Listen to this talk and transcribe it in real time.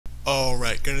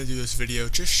Alright, gonna do this video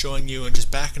just showing you and just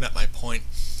backing up my point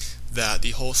that the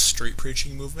whole street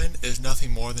preaching movement is nothing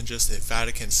more than just a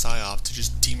Vatican psy-op to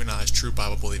just demonize true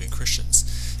Bible-believing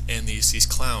Christians. And these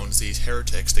clowns, these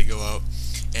heretics, they go out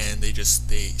and they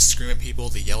scream at people,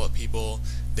 they yell at people,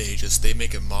 they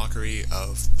make a mockery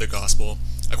of the gospel.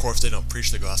 Of course, they don't preach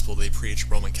the gospel, they preach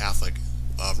Roman Catholic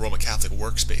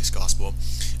works-based gospel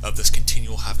of this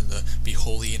continual having to be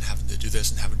holy and having to do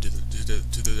this and having to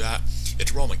do that.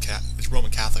 It's Roman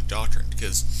Catholic doctrine,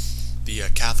 because the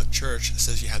Catholic Church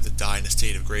says you have to die in a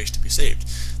state of grace to be saved.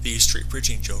 These street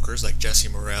preaching jokers like Jesse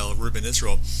Morel, Ruben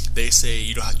Israel, they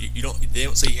say they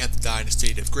don't say you have to die in a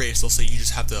state of grace. They'll say you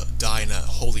just have to die in a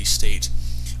holy state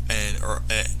or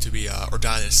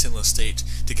die in a sinless state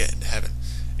to get into heaven.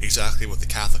 Exactly what the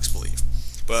Catholics believe.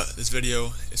 But this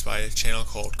video is by a channel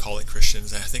called Calling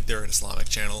Christians, and I think they're an Islamic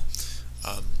channel,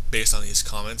 based on these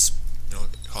comments,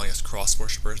 calling us cross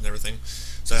worshippers and everything.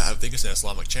 So I think it's an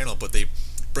Islamic channel, but they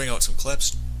bring out some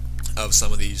clips of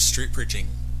some of these street preaching,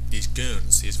 these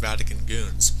goons, these Vatican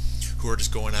goons, who are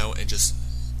just going out and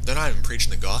they're not even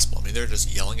preaching the gospel. I mean, they're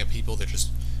just yelling at people. They're just,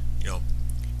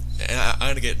 and I'm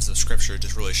going to get into some scripture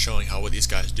just really showing how what these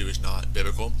guys do is not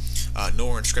biblical.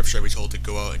 Nowhere in scripture are we told to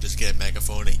go out and just get a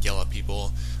megaphone and yell at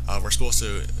people. We're supposed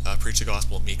to preach the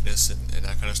gospel of meekness and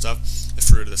that kind of stuff. The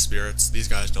fruit of the spirits. These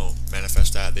guys don't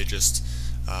manifest that. They just,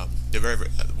 they're very,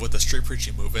 with the street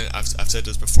preaching movement, I've said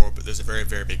this before, but there's a very,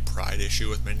 very big pride issue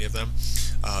with many of them,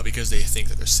 because they think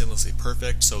that they're sinlessly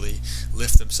perfect, so they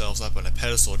lift themselves up on a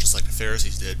pedestal just like the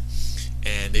Pharisees did.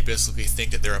 And they basically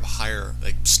think that they're of a higher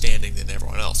standing than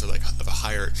everyone else.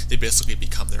 They're they basically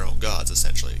become their own gods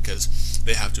essentially, because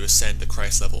they have to ascend to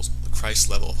Christ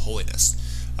level of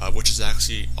holiness, which is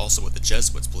actually also what the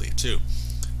Jesuits believe too.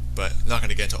 But I'm not going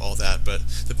to get into all that. But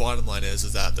the bottom line is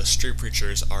that the street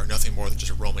preachers are nothing more than just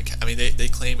a Roman. I mean, they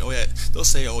claim, oh yeah, they'll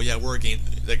say, oh yeah, we're against.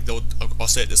 I'll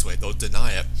say it this way: they'll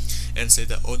deny it and say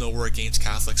that, oh no, we're against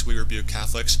Catholics, we rebuke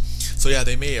Catholics. So yeah,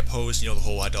 they may oppose, the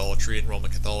whole idolatry in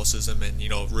Roman Catholicism, and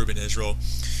Ruben Israel,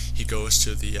 he goes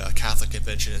to the Catholic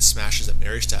convention and smashes a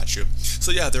Mary statue.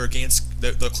 So yeah, they're against.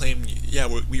 They'll claim, yeah,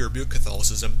 we rebuke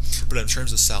Catholicism, but in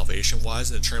terms of salvation-wise,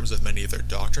 and in terms of many of their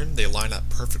doctrine, they line up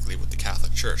perfectly with the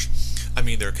Catholic Church. I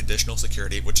mean, their conditional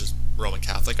security, which is Roman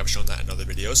Catholic. I've shown that in other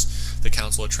videos. The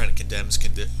Council of Trent condemns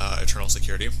eternal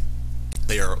security.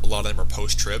 A lot of them are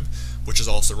post-trib, which is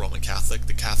also Roman Catholic.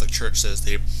 The Catholic Church says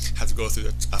they have to go through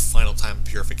a final time of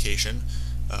purification.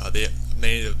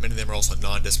 Many of them are also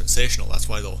non-dispensational. That's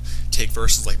why they'll take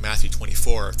verses like Matthew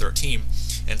 24 or 13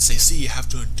 and say, see, you have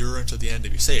to endure until the end to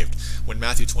be saved. When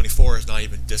Matthew 24 is not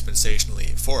even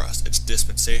dispensationally for us, it's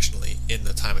dispensationally in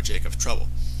the time of Jacob's trouble.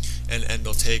 And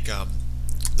they'll take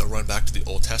they'll run back to the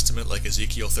Old Testament, like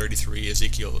Ezekiel 33,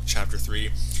 Ezekiel chapter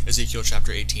 3, Ezekiel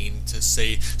chapter 18, to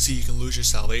say, see, you can lose your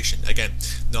salvation. Again,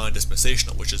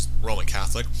 non-dispensational, which is Roman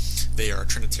Catholic. They are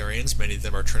Trinitarians. Many of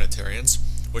them are Trinitarians,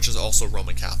 which is also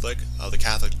Roman Catholic. The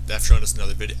Catholic, I've shown this in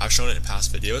another video. I've shown it in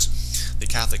past videos. The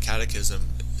Catholic Catechism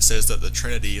says that the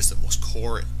Trinity is the most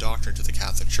core doctrine to the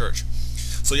Catholic Church.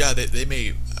 So yeah, they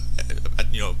may,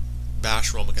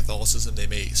 bash Roman Catholicism, they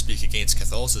may speak against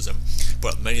Catholicism,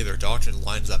 but many of their doctrine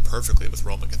lines up perfectly with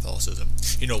Roman Catholicism.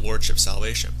 Lordship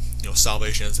salvation.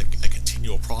 Salvation is a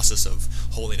continual process of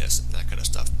holiness and that kind of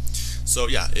stuff. So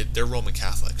yeah, they're Roman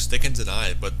Catholics. They can deny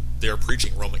it, but they're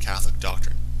preaching Roman Catholic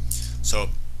doctrine. So,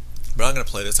 but I'm going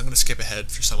to play this. I'm going to skip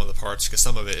ahead for some of the parts, because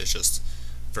some of it is just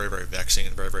very, very vexing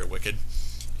and very, very wicked.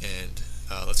 And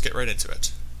let's get right into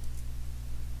it.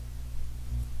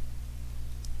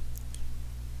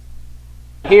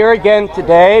 Here again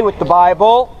today with the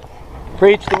Bible,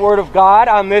 preach the Word of God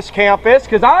on this campus,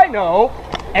 because I know,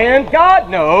 and God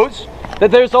knows,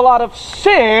 that there's a lot of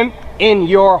sin in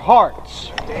your hearts.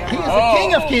 He is the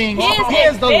King of Kings. He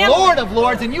is the Lord of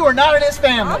Lords, and you are not in His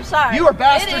family. I'm sorry. You are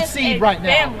bastard seed right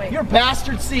now. You're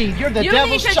bastard seed. You're the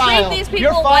devil's child.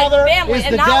 Your father is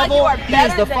the devil. He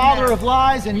is the father of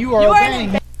lies, and you are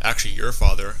obeying him. Actually, your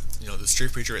father, the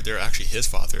street preacher right there, actually his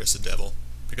father is the devil,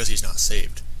 because he's not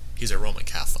saved. He's a Roman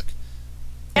Catholic.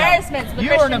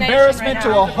 You are an embarrassment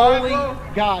to a holy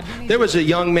God. There was a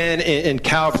young man in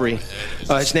Calvary.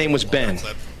 His name was Ben.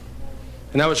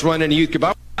 And I was running a youth group.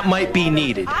 That might be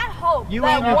needed. I hope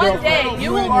that one day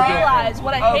you will realize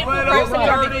what a hateful person you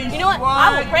are. You know what?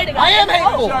 I will pray to God. I am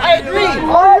hateful. I agree.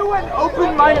 Are you an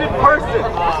open-minded person?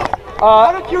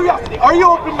 Out of curiosity, are you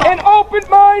open-minded? An open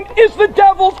mind is the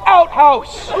devil's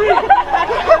outhouse.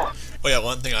 Oh yeah,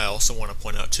 one thing I also want to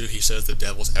point out too, he says the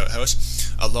devil's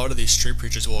outhouse. A lot of these street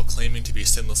preachers, while claiming to be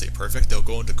sinlessly perfect, they'll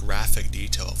go into graphic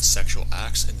detail of sexual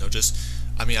acts, and they'll just,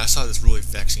 I mean, I saw this really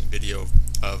vexing video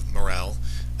of Morel,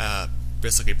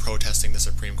 basically protesting the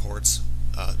Supreme Court's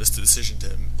this decision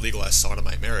to legalize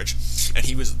sodomite marriage, and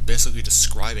he was basically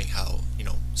describing how, you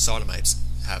know, sodomites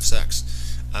have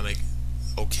sex. I'm like,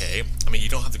 okay. I mean, you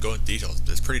don't have to go into details.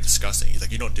 It's pretty disgusting. He's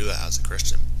like, you don't do that as a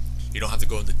Christian. You don't have to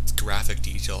go into graphic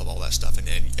detail of all that stuff and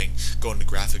go into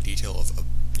graphic detail of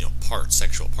you know, parts,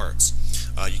 sexual parts.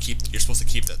 You're supposed to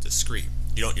keep that discreet.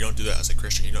 You don't do that as a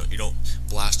Christian. You don't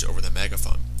blast it over the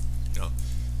megaphone. You know.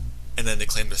 And then they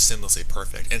claim they're sinlessly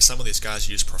perfect. And some of these guys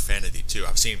use profanity too.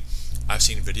 I've seen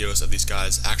videos of these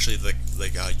guys actually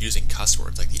using cuss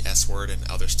words like the S word and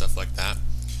other stuff like that.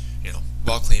 You know,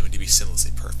 while claiming to be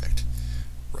sinlessly perfect.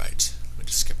 Right. Let me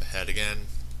just skip ahead again.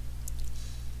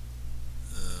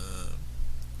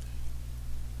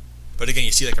 But again,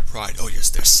 you see like a pride. Oh,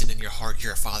 there's sin in your heart.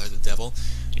 You're a father of the devil.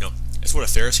 You know, it's what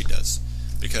a Pharisee does.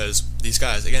 Because these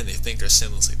guys, again, they think they're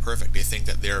sinlessly perfect. They think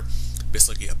that they're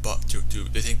basically above.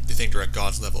 They think they're at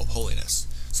God's level of holiness.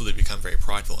 So they become very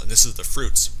prideful. And this is the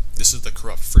fruits. This is the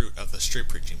corrupt fruit of the street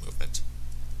preaching movement.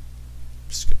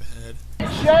 Just skip ahead.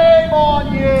 Shame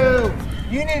on you!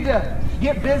 You need to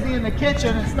get busy in the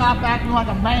kitchen and stop acting like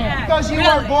a man. Because you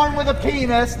weren't born with a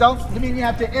penis, don't mean you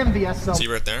have to envy us so. See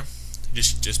right there?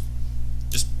 Just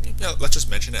you know, let's just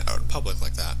mention it out in public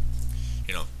like that.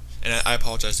 You know, and I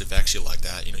apologize to vex you like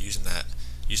that. You know, using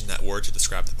that word to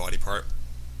describe the body part.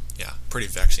 Yeah, pretty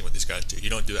vexing what these guys do.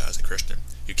 You don't do that as a Christian.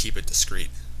 You keep it discreet.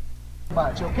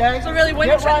 Much, okay? So really,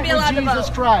 women shouldn't be allowed to vote. Jesus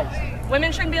Christ.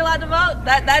 Women shouldn't be allowed to vote.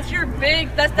 That's your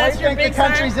big. That's your big. The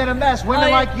country's in a mess.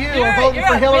 Women like you are voting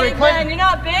for Hillary Clinton. You're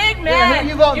not big, man. Yeah, who are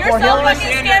you voting for? You're so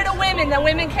fucking scared of women that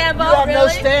women can't vote. You have really? no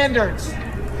standards.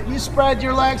 You spread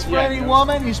your legs for any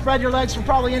woman. You spread your legs for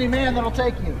probably any man that'll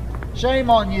take you. Shame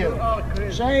on you.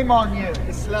 Shame on you.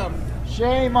 Islam.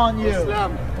 Shame on you.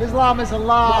 Islam is a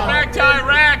lie. Back to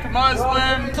Iraq,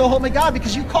 Muslim. So help me God,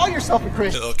 because you call yourself a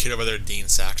Christian. The little kid over there, Dean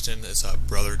Saxton, is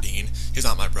brother Dean. He's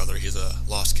not my brother. He's a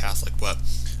lost Catholic. But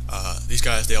these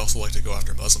guys, they also like to go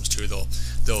after Muslims too.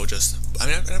 They'll just, I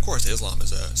mean, and of course Islam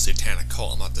is a satanic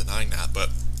cult. I'm not denying that, but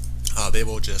they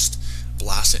will just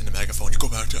blast it in the megaphone. You go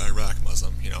back to Iraq,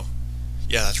 Muslim. You know,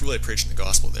 yeah, that's really preaching the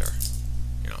gospel there.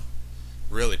 You know,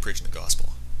 really preaching the gospel.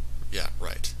 Yeah,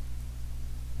 right.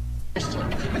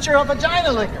 But you're a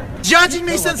vagina licker. Judging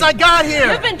me since I got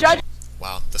here. You've been judging.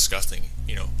 Wow, disgusting.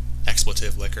 You know,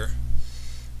 expletive liquor.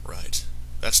 Right.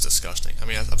 That's disgusting. I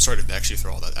mean, I'm sorry to vex you for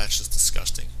all that. That's just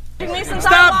disgusting.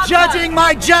 Stop judging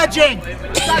my judging.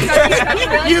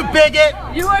 You bigot.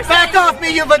 Back off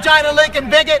me, you vagina licking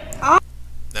bigot. Now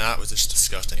that was just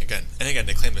disgusting. Again,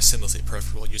 they claim they're sinlessly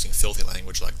perfect while using filthy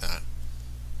language like that.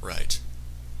 Right.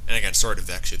 And again, sorry to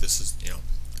vex you. This is, you know,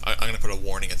 I'm going to put a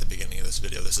warning at the beginning of this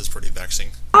video. This is pretty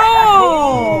vexing.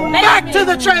 Oh! Back to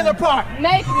the trailer park!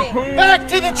 Make me! Back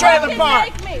to the trailer park!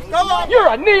 Make me! Go on! You're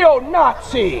a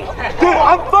neo-Nazi! Dude,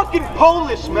 I'm fucking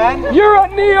Polish, man! You're a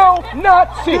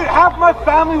neo-Nazi! Dude, half my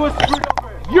family was screwed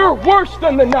over. You're worse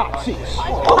than the Nazis!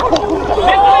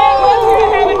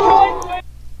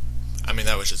 I mean,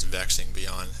 that was just vexing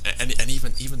beyond. And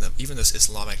even this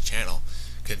Islamic channel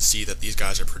can see that these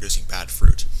guys are producing bad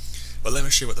fruit. But let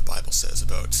me show you what the Bible says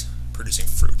about producing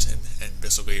fruit and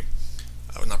basically,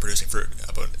 not producing fruit,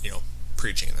 about, you know,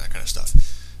 preaching and that kind of stuff.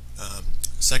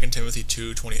 2 Timothy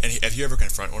 2:20. And if you ever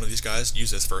confront one of these guys, use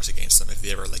this verse against them. If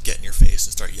they ever like get in your face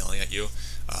and start yelling at you,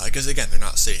 because again, they're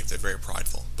not saved, they're very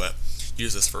prideful. But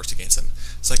use this verse against them.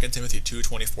 2 Timothy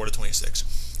 2:24-26.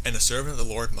 And the servant of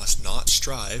the Lord must not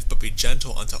strive, but be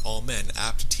gentle unto all men,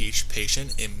 apt to teach,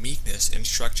 patient, in meekness,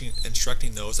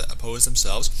 instructing those that oppose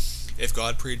themselves, if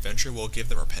God peradventure will give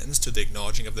them repentance to the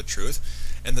acknowledging of the truth,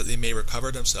 and that they may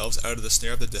recover themselves out of the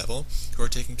snare of the devil, who are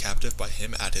taken captive by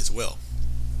him at his will.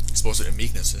 It's supposed to in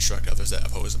meekness instruct others that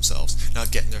oppose themselves, not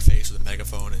get in their face with a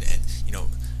megaphone and you know,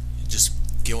 just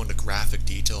go into graphic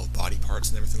detail of body parts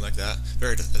and everything like that.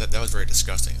 That was very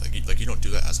disgusting. Like you don't do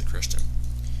that as a Christian.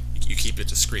 You keep it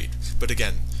discreet. But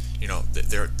again, you know,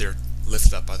 they're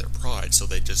lifted up by their pride, so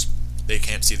they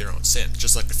can't see their own sin.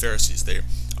 Just like the Pharisees, they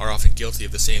are often guilty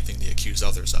of the same thing they accuse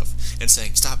others of, and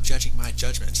saying, "Stop judging my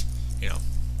judgment." You know,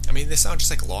 I mean, they sound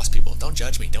just like lost people. Don't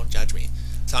judge me. Don't judge me.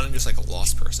 Sounding just like a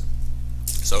lost person.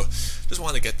 So, just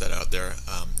wanted to get that out there.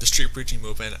 The street preaching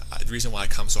movement, the reason why I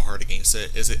come so hard against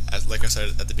it is, like I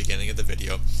said at the beginning of the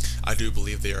video, I do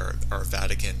believe they are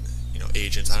Vatican, you know,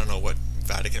 agents. I don't know what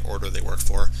Vatican order they work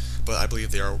for, but I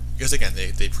believe they are, because again,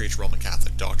 they preach Roman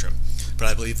Catholic doctrine, but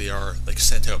I believe they are like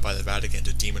sent out by the Vatican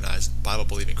to demonize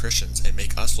Bible-believing Christians and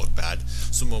make us look bad.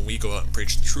 So when we go out and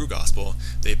preach the true gospel,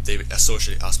 they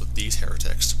associate us with these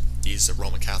heretics, these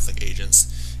Roman Catholic agents,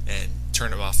 and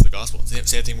turn them off the gospel.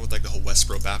 Same thing with like the whole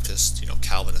Westboro Baptist, you know,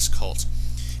 Calvinist cult.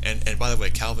 And by the way,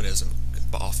 Calvinism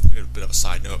off a bit of a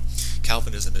side note,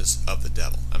 Calvinism is of the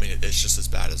devil. I mean, it's just as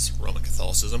bad as Roman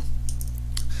Catholicism.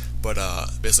 But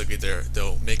basically,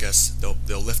 they'll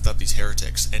lift up these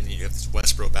heretics, and you have these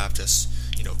Westboro Baptist,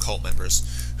 cult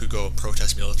members who go and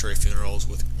protest military funerals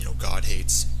with, God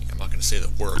hates. I'm not going to say the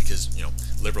word because,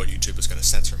 liberal YouTube is going to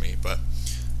censor me, but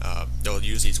they'll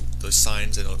use those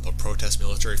signs, and they'll protest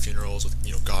military funerals with,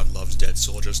 God loves dead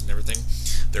soldiers and everything.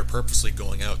 They're purposely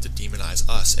going out to demonize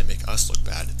us and make us look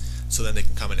bad, so then they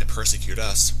can come in and persecute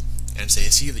us and say,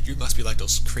 see, that you must be like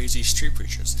those crazy street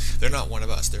preachers. They're not one of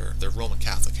us. They're Roman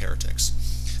Catholic heretics.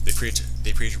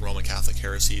 They preach Roman Catholic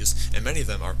heresies, and many of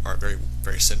them are very,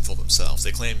 very sinful themselves.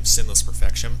 They claim sinless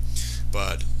perfection,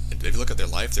 but if you look at their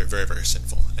life, they're very, very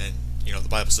sinful. And the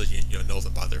Bible says you know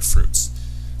them by their fruits.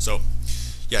 So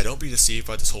yeah, don't be deceived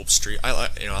by this whole street. I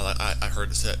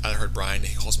heard Brian,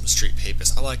 he calls them street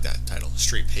papists. I like that title,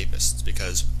 street papists,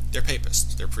 because they're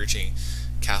papists. They're preaching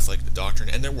Catholic doctrine,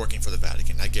 and they're working for the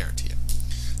Vatican, I guarantee you.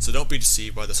 So don't be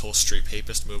deceived by this whole street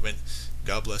papist movement.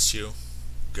 God bless you.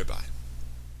 Goodbye.